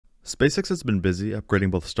SpaceX has been busy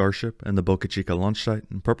upgrading both Starship and the Boca Chica launch site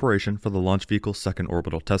in preparation for the launch vehicle's second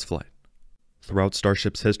orbital test flight. Throughout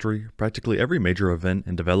Starship's history, practically every major event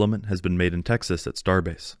and development has been made in Texas at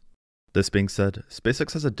Starbase. This being said,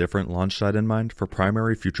 SpaceX has a different launch site in mind for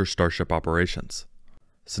primary future Starship operations.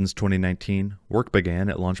 Since 2019, work began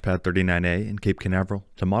at Launchpad 39A in Cape Canaveral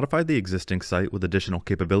to modify the existing site with additional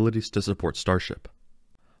capabilities to support Starship.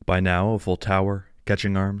 By now, a full tower,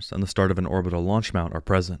 catching arms, and the start of an orbital launch mount are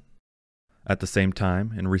present. At the same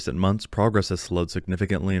time, in recent months, progress has slowed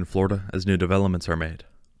significantly in Florida as new developments are made.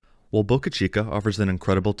 While Boca Chica offers an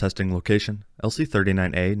incredible testing location,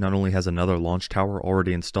 LC-39A not only has another launch tower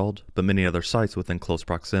already installed, but many other sites within close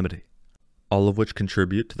proximity, all of which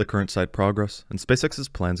contribute to the current site progress and SpaceX's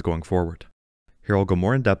plans going forward. Here I'll go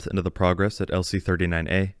more in depth into the progress at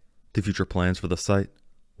LC-39A, the future plans for the site,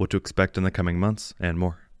 what to expect in the coming months, and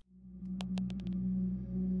more.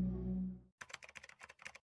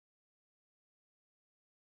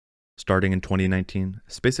 Starting in 2019,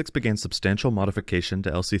 SpaceX began substantial modification to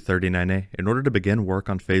LC-39A in order to begin work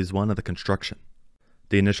on Phase 1 of the construction.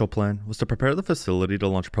 The initial plan was to prepare the facility to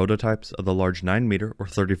launch prototypes of the large 9-meter or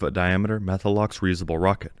 30-foot diameter Methalox reusable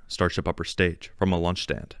rocket, Starship Upper Stage, from a launch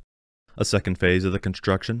stand. A second phase of the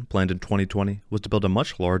construction, planned in 2020, was to build a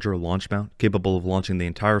much larger launch mount capable of launching the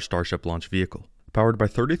entire Starship launch vehicle, powered by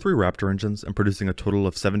 33 Raptor engines and producing a total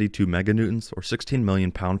of 72 meganewtons or 16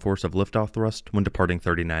 million pound force of liftoff thrust when departing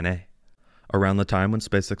 39A. Around the time when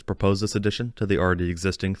SpaceX proposed this addition to the already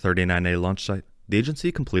existing 39A launch site, the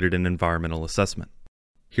agency completed an environmental assessment.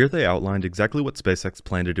 Here they outlined exactly what SpaceX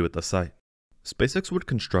planned to do at the site. SpaceX would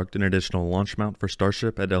construct an additional launch mount for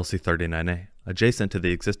Starship at LC-39A, adjacent to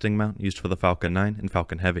the existing mount used for the Falcon 9 and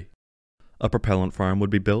Falcon Heavy. A propellant farm would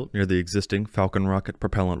be built near the existing Falcon Rocket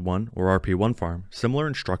Propellant 1 or RP-1 farm, similar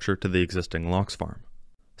in structure to the existing LOX farm.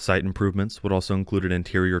 Site improvements would also include an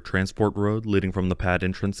interior transport road leading from the pad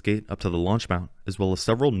entrance gate up to the launch mount, as well as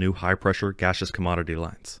several new high-pressure gaseous commodity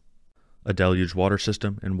lines. A deluge water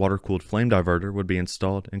system and water-cooled flame diverter would be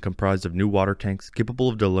installed and comprised of new water tanks capable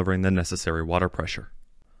of delivering the necessary water pressure.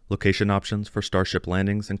 Location options for Starship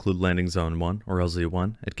landings include Landing Zone 1 or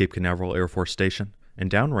LZ-1 at Cape Canaveral Air Force Station and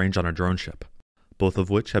downrange on a drone ship, both of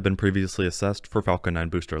which have been previously assessed for Falcon 9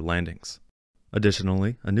 booster landings.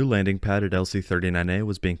 Additionally, a new landing pad at LC-39A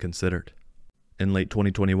was being considered. In late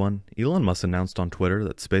 2021, Elon Musk announced on Twitter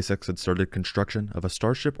that SpaceX had started construction of a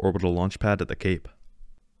Starship orbital launch pad at the Cape.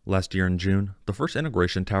 Last year in June, the first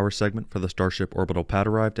integration tower segment for the Starship orbital pad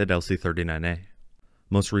arrived at LC-39A.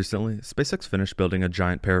 Most recently, SpaceX finished building a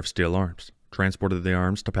giant pair of steel arms, transported the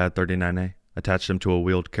arms to Pad 39A, attached them to a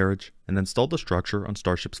wheeled carriage, and installed the structure on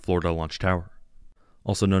Starship's Florida launch tower.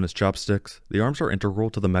 Also known as chopsticks, the arms are integral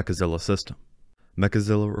to the Mechazilla system.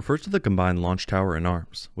 Mechazilla refers to the combined launch tower and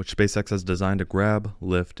arms, which SpaceX has designed to grab,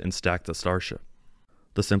 lift, and stack the Starship.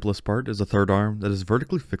 The simplest part is a third arm that is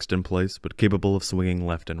vertically fixed in place but capable of swinging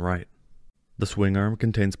left and right. The swing arm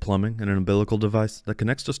contains plumbing and an umbilical device that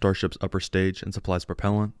connects to Starship's upper stage and supplies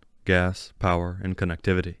propellant, gas, power, and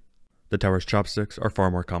connectivity. The tower's chopsticks are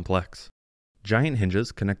far more complex. Giant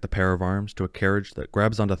hinges connect the pair of arms to a carriage that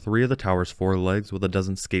grabs onto 3 of the tower's 4 legs with a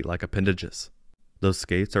dozen skate-like appendages. Those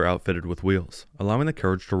skates are outfitted with wheels, allowing the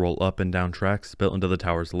carriage to roll up and down tracks built into the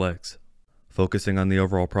tower's legs. Focusing on the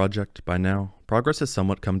overall project, by now, progress has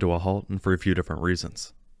somewhat come to a halt and for a few different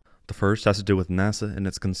reasons. The first has to do with NASA and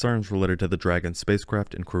its concerns related to the Dragon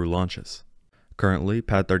spacecraft and crew launches. Currently,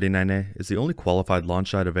 Pad 39A is the only qualified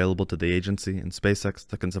launch site available to the agency and SpaceX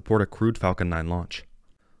that can support a crewed Falcon 9 launch.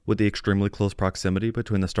 With the extremely close proximity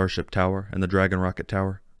between the Starship tower and the Dragon rocket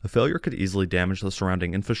tower, a failure could easily damage the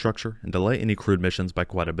surrounding infrastructure and delay any crewed missions by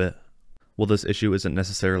quite a bit. While this issue isn't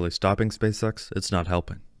necessarily stopping SpaceX, it's not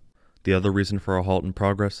helping. The other reason for a halt in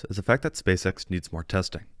progress is the fact that SpaceX needs more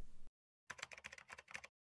testing.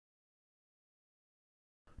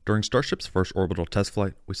 During Starship's first orbital test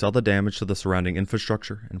flight, we saw the damage to the surrounding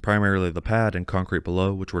infrastructure and primarily the pad and concrete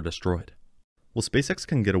below, which were destroyed. While SpaceX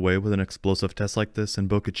can get away with an explosive test like this in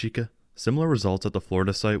Boca Chica, similar results at the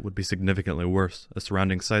Florida site would be significantly worse, as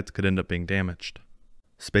surrounding sites could end up being damaged.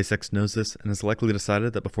 SpaceX knows this and has likely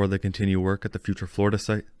decided that before they continue work at the future Florida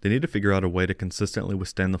site, they need to figure out a way to consistently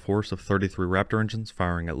withstand the force of 33 Raptor engines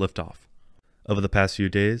firing at liftoff. Over the past few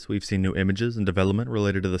days, we've seen new images and development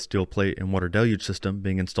related to the steel plate and water deluge system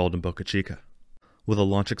being installed in Boca Chica. With a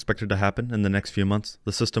launch expected to happen in the next few months,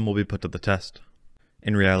 the system will be put to the test.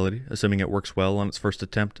 In reality, assuming it works well on its first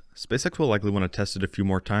attempt, SpaceX will likely want to test it a few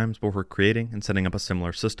more times before creating and setting up a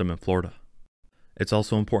similar system in Florida. It's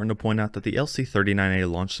also important to point out that the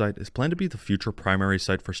LC-39A launch site is planned to be the future primary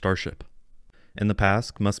site for Starship. In the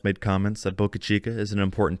past, Musk made comments that Boca Chica is an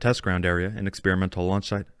important test ground area and experimental launch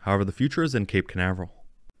site, however the future is in Cape Canaveral.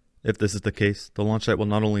 If this is the case, the launch site will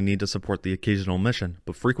not only need to support the occasional mission,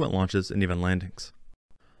 but frequent launches and even landings.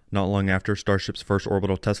 Not long after Starship's first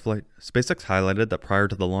orbital test flight, SpaceX highlighted that prior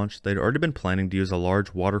to the launch, they'd already been planning to use a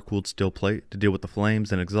large water-cooled steel plate to deal with the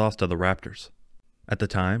flames and exhaust of the Raptors. At the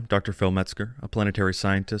time, Dr. Phil Metzger, a planetary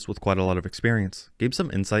scientist with quite a lot of experience, gave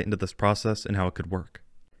some insight into this process and how it could work.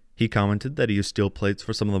 He commented that he used steel plates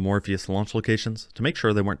for some of the Morpheus launch locations to make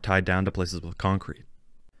sure they weren't tied down to places with concrete.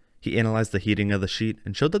 He analyzed the heating of the sheet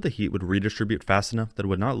and showed that the heat would redistribute fast enough that it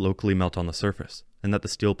would not locally melt on the surface, and that the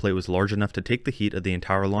steel plate was large enough to take the heat of the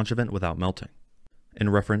entire launch event without melting.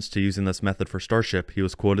 In reference to using this method for Starship, he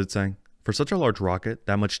was quoted saying, "For such a large rocket,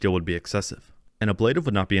 that much steel would be excessive. An ablative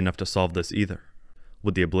would not be enough to solve this either.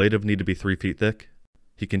 Would the ablative need to be 3 feet thick?"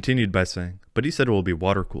 He continued by saying, "But he said it will be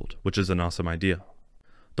water-cooled, which is an awesome idea.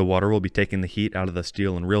 The water will be taking the heat out of the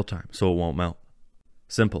steel in real time, so it won't melt.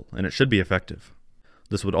 Simple, and it should be effective.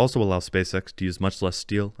 This would also allow SpaceX to use much less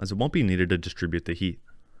steel, as it won't be needed to distribute the heat."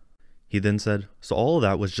 He then said, "So all of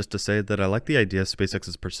that was just to say that I like the idea SpaceX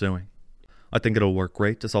is pursuing. I think it'll work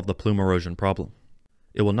great to solve the plume erosion problem.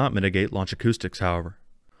 It will not mitigate launch acoustics, however.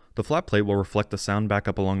 The flat plate will reflect the sound back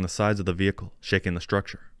up along the sides of the vehicle, shaking the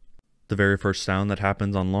structure. The very first sound that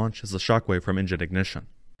happens on launch is the shockwave from engine ignition.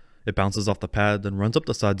 It bounces off the pad, then runs up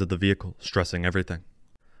the sides of the vehicle, stressing everything.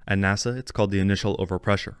 At NASA, it's called the initial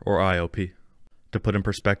overpressure, or IOP. To put in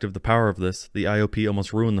perspective the power of this, the IOP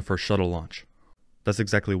almost ruined the first shuttle launch. That's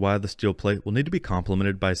exactly why the steel plate will need to be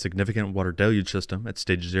complemented by a significant water deluge system at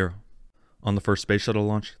stage 0. On the first space shuttle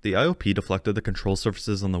launch, the IOP deflected the control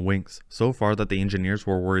surfaces on the wings so far that the engineers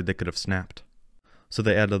were worried they could have snapped. So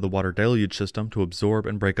they added the water deluge system to absorb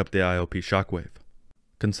and break up the IOP shockwave.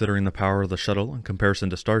 Considering the power of the shuttle in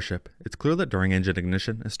comparison to Starship, it's clear that during engine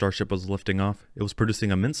ignition, as Starship was lifting off, it was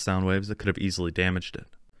producing immense sound waves that could have easily damaged it.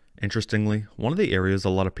 Interestingly, one of the areas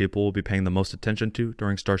a lot of people will be paying the most attention to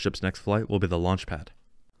during Starship's next flight will be the Launchpad.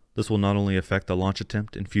 This will not only affect the launch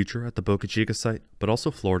attempt in future at the Boca Chica site, but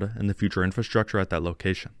also Florida and the future infrastructure at that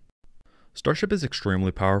location. Starship is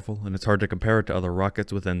extremely powerful, and it's hard to compare it to other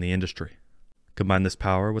rockets within the industry. Combine this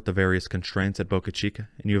power with the various constraints at Boca Chica,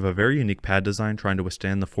 and you have a very unique pad design trying to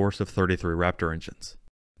withstand the force of 33 Raptor engines.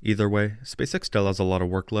 Either way, SpaceX still has a lot of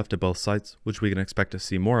work left at both sites, which we can expect to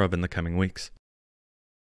see more of in the coming weeks.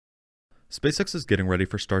 SpaceX is getting ready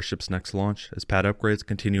for Starship's next launch as pad upgrades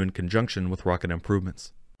continue in conjunction with rocket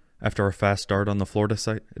improvements. After a fast start on the Florida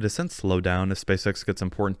site, it has since slowed down as SpaceX gets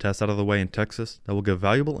important tests out of the way in Texas that will give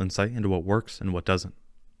valuable insight into what works and what doesn't.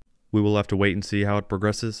 We will have to wait and see how it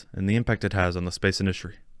progresses and the impact it has on the space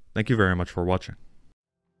industry. Thank you very much for watching.